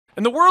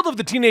In the world of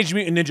the Teenage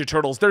Mutant Ninja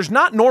Turtles, there's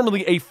not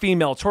normally a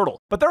female turtle,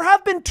 but there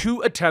have been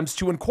 2 attempts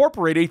to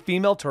incorporate a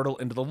female turtle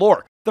into the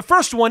lore. The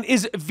first one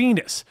is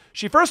Venus.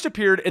 She first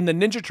appeared in the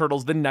Ninja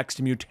Turtles: The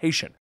Next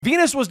Mutation.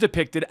 Venus was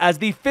depicted as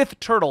the 5th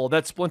turtle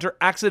that Splinter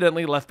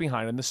accidentally left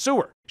behind in the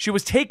sewer. She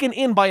was taken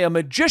in by a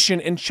magician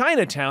in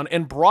Chinatown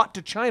and brought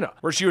to China,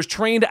 where she was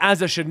trained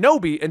as a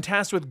shinobi and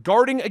tasked with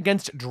guarding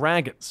against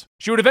dragons.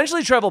 She would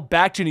eventually travel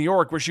back to New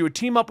York, where she would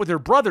team up with her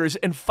brothers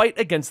and fight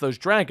against those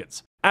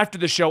dragons. After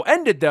the show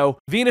ended, though,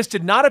 Venus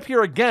did not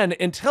appear again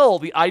until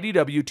the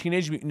IDW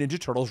Teenage Mutant Ninja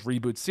Turtles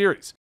reboot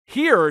series.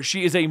 Here,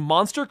 she is a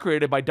monster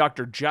created by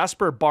Dr.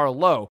 Jasper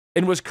Barlow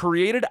and was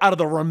created out of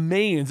the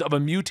remains of a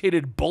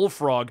mutated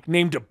bullfrog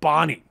named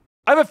Bonnie.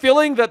 I have a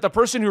feeling that the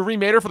person who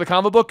remade her for the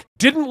comic book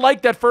didn't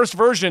like that first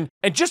version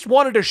and just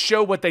wanted to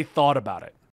show what they thought about it.